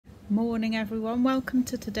Morning everyone, welcome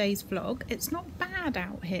to today's vlog. It's not bad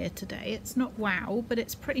out here today, it's not wow, but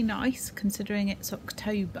it's pretty nice considering it's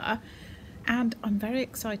October, and I'm very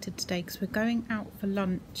excited today because we're going out for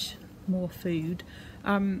lunch, more food,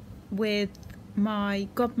 with my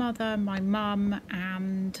godmother, my mum,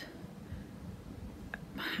 and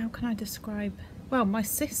how can I describe, well, my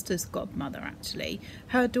sister's godmother actually.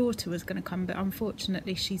 Her daughter was going to come, but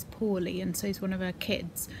unfortunately she's poorly and so is one of her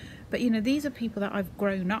kids. But you know, these are people that I've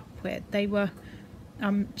grown up with. They were,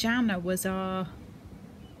 Jana was our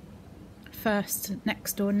first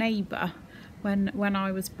next door neighbour when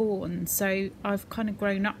I was born. So I've kind of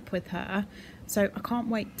grown up with her. So I can't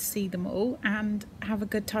wait to see them all and have a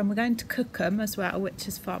good time. We're going to Cookham as well, which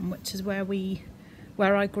is fun, which is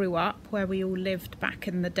where I grew up, where we all lived back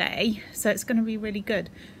in the day. So it's going to be really good.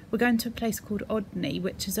 We're going to a place called Odney,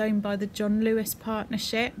 which is owned by the John Lewis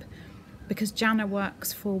Partnership, because Jana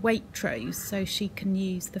works for Waitrose, so she can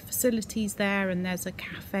use the facilities there, and there's a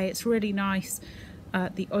cafe. It's really nice,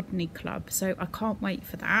 the Odney Club, so I can't wait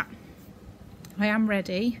for that. I am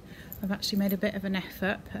ready. I've actually made a bit of an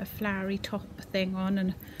effort, put a flowery top thing on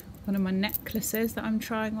and one of my necklaces that I'm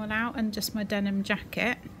trying on out, and just my denim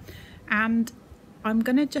jacket. And I'm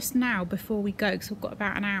going to just now, before we go, because we've got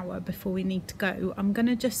about an hour before we need to go, I'm going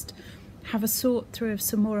to just have a sort through of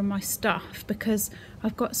some more of my stuff, because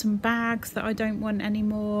I've got some bags that I don't want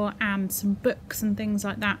anymore and some books and things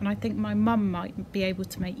like that, and I think my mum might be able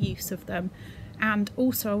to make use of them. And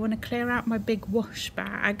also I want to clear out my big wash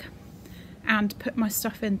bag and put my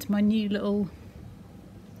stuff into my new little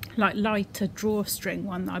like lighter drawstring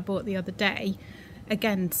one that I bought the other day.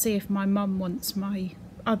 Again, see if my mum wants my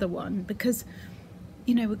other one, because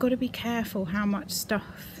you know, we've got to be careful how much stuff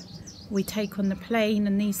we take on the plane,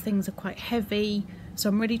 and these things are quite heavy, so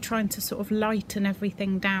I'm really trying to sort of lighten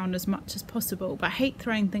everything down as much as possible. But I hate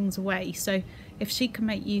throwing things away, so if she can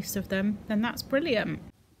make use of them, then that's brilliant.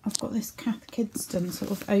 I've got this Cath Kidston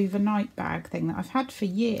sort of overnight bag thing that I've had for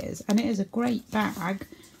years, and it is a great bag,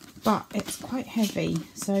 but it's quite heavy,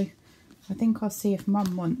 so I think I'll see if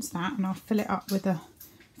Mum wants that, and I'll fill it up with a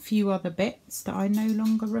few other bits that I no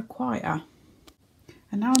longer require.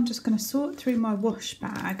 And now I'm just going to sort through my wash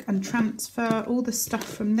bag and transfer all the stuff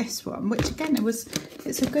from this one, which again,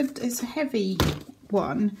 it's a heavy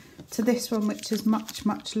one, to this one, which is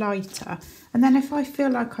much lighter. And then if I feel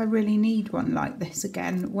like I really need one like this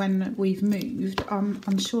again when we've moved,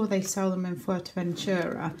 I'm sure they sell them in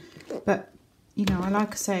Fuerteventura. But you know,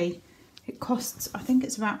 like I say, it costs, I think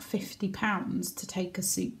it's about £50 to take a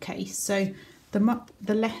suitcase. So the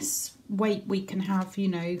less weight we can have, you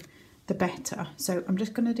know, the better. So I'm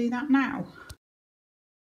just going to do that now.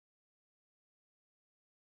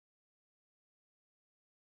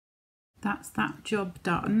 That's that job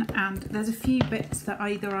done, and there's a few bits that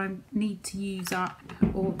either I need to use up,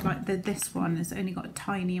 or like this one has only got a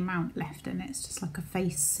tiny amount left in it. It's just like a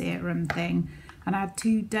face serum thing, and I had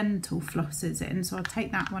 2 dental flosses in, so I'll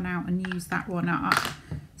take that one out and use that one up.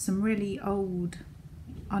 Some really old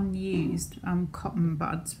unused cotton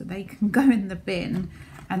buds, but they can go in the bin.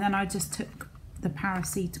 And then I just took the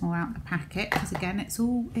paracetamol out the packet, because again, it's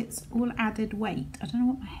all added weight. I don't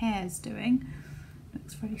know what my hair's doing.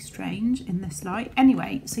 Looks very strange in this light.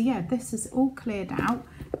 Anyway, so yeah, this is all cleared out.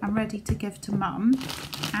 I'm ready to give to Mum,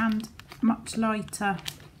 and much lighter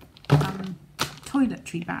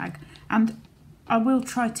toiletry bag. And I will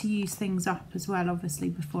try to use things up as well, obviously,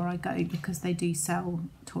 before I go, because they do sell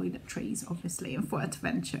toiletries, obviously, in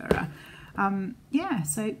Fuerteventura. Yeah,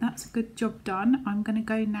 so that's a good job done. I'm going to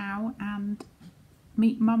go now and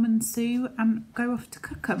meet Mum and Sue and go off to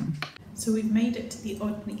Cookham. So we've made it to the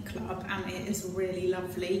Odney Club, and it is really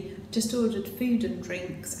lovely. Just ordered food and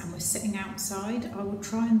drinks, and we're sitting outside. I will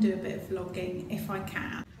try and do a bit of vlogging if I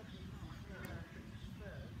can.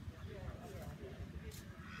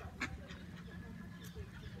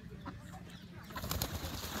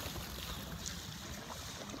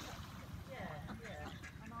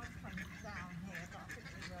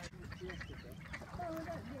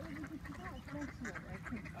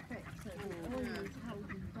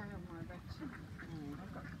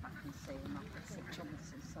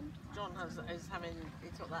 John is having,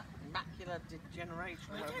 he's got that macular degeneration,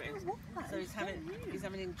 whatever it is. So he's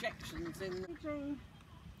having injections in.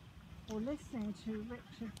 Or listening to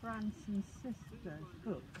Richard Branson's sister's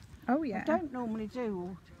book. Oh yeah. I don't normally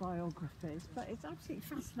do autobiographies, but it's absolutely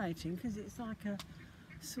fascinating, because it's like a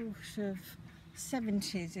sort of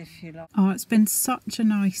 70s, if you like. Oh, it's been such a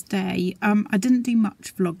nice day. I didn't do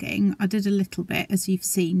much vlogging. I did a little bit, as you've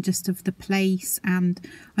seen, just of the place, and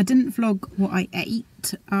I didn't vlog what I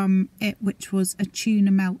ate, which was a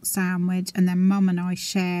tuna melt sandwich, and then Mum and I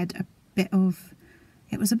shared a bit of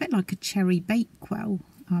it was a bit like a cherry Bakewell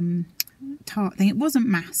tart thing. It wasn't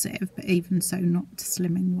massive, but even so, not to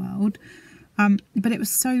Slimming World. But it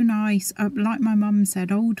was so nice. Like my mum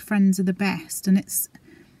said, old friends are the best, and it's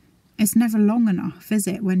never long enough, is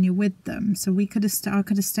it, when you're with them? So I could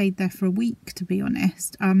have stayed there for a week, to be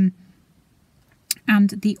honest. And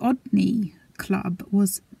the Odney club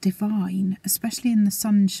was divine, especially in the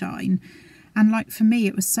sunshine. And like for me,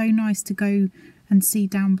 it was so nice to go and see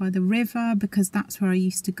down by the river, because that's where I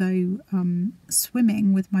used to go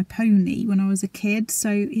swimming with my pony when I was a kid.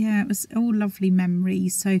 So yeah, it was all lovely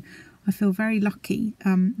memories. So I feel very lucky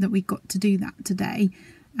that we got to do that today.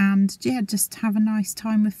 And yeah, just have a nice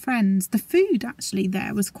time with friends. The food actually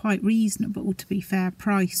there was quite reasonable, to be fair,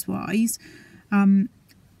 price wise.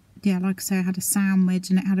 Yeah, like I say, I had a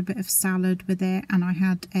sandwich and it had a bit of salad with it, and I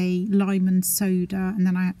had a lime and soda, and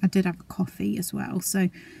then I did have a coffee as well. So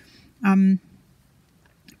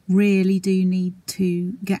really do need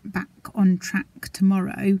to get back on track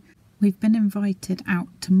tomorrow. We've been invited out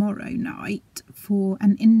tomorrow night for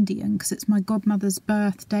an Indian, because it's my godmother's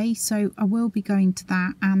birthday, so I will be going to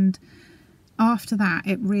that. And after that,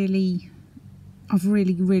 I've really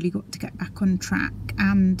got to get back on track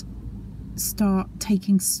and start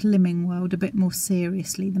taking Slimming World a bit more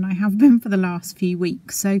seriously than I have been for the last few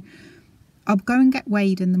weeks. So I'll go and get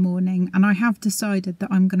weighed in the morning, and I have decided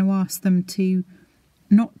that I'm going to ask them to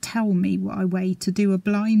not tell me what I weigh, to do a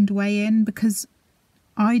blind weigh-in, because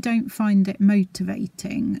I don't find it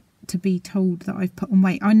motivating to be told that I've put on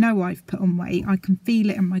weight. I know I've put on weight. I can feel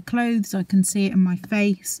it in my clothes. I can see it in my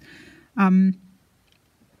face.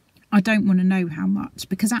 I don't want to know how much,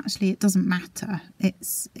 because actually it doesn't matter.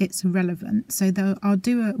 It's irrelevant. So I'll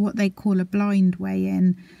do what they call a blind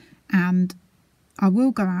weigh-in, and I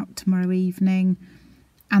will go out tomorrow evening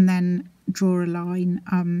and then draw a line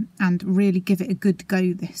and really give it a good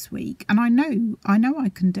go this week. And I know I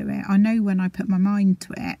can do it. I know when I put my mind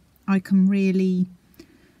to it, I can really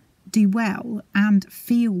do well and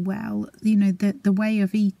feel well. You know, the way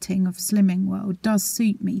of eating of Slimming World does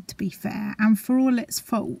suit me, to be fair. And for all its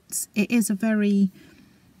faults, it is a very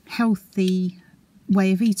healthy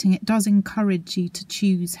way of eating. It does encourage you to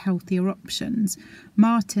choose healthier options.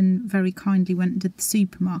 Martin very kindly went and did the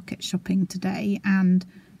supermarket shopping today, and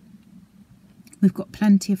we've got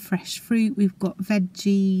plenty of fresh fruit, we've got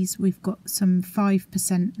veggies, we've got some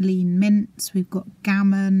 5% lean mince, we've got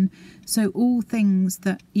gammon. So all things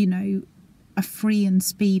that, you know, are free and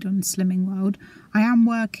speed on Slimming World. I am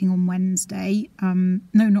working on Wednesday, no,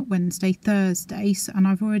 not Wednesday, Thursday. And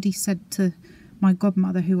I've already said to my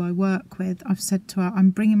godmother, who I work with, I've said to her, I'm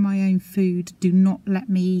bringing my own food. Do not let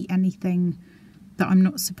me eat anything that I'm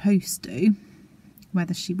not supposed to.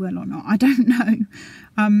 Whether she will or not, I don't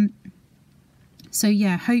know. So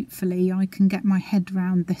yeah, hopefully I can get my head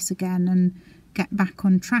around this again and get back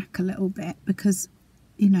on track a little bit, because,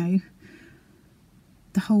 you know,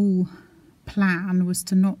 the whole plan was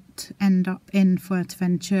to not end up in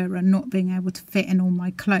Fuerteventura not being able to fit in all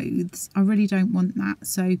my clothes. I really don't want that.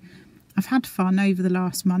 So I've had fun over the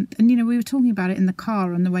last month, and, you know, we were talking about it in the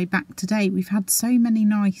car on the way back today. We've had so many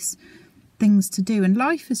nice things to do, and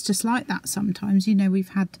life is just like that sometimes. You know, we've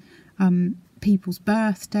had people's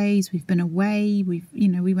birthdays, we've been away, we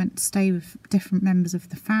went to stay with different members of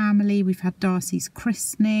the family, we've had Darcy's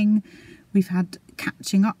christening, we've had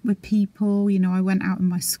catching up with people. You know, I went out with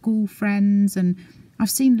my school friends, and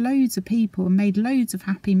I've seen loads of people and made loads of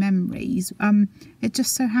happy memories. It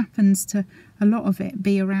just so happens to a lot of it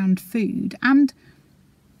be around food, and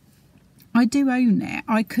I do own it.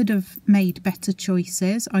 I could have made better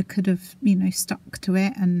choices. I could have, you know, stuck to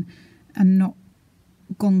it and not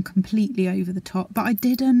gone completely over the top, but I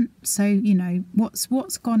didn't. So, you know,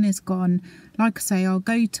 what's gone is gone. Like I say, I'll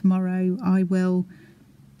go tomorrow, I will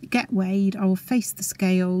get weighed, I will face the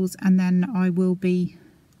scales, and then I will be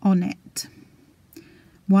on it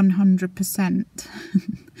 100%.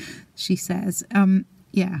 She says.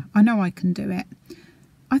 Yeah, I know I can do it.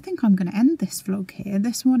 I think I'm going to end this vlog here.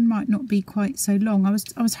 This one might not be quite so long. I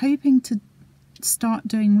was hoping to start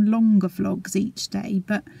doing longer vlogs each day,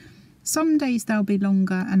 but some days they'll be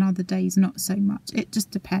longer and other days not so much. It just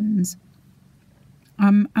depends.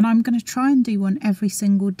 And I'm going to try and do one every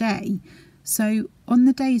single day. So on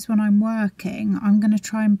the days when I'm working, I'm going to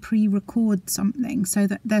try and pre-record something so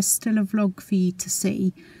that there's still a vlog for you to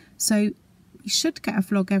see. So you should get a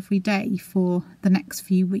vlog every day for the next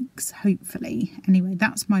few weeks, hopefully. Anyway,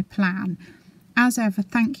 that's my plan. As ever,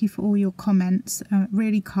 thank you for all your comments,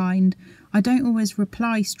 really kind. I don't always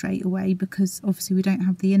reply straight away because obviously we don't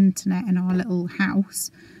have the internet in our little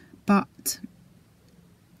house, but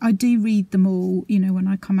I do read them all, you know, when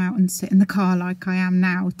I come out and sit in the car like I am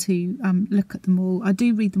now to look at them all. I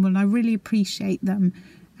do read them all and I really appreciate them.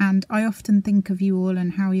 And I often think of you all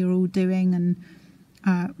and how you're all doing, and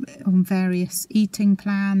on various eating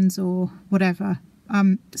plans or whatever.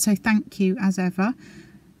 So thank you as ever.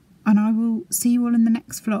 And I will see you all in the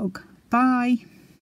next vlog. Bye.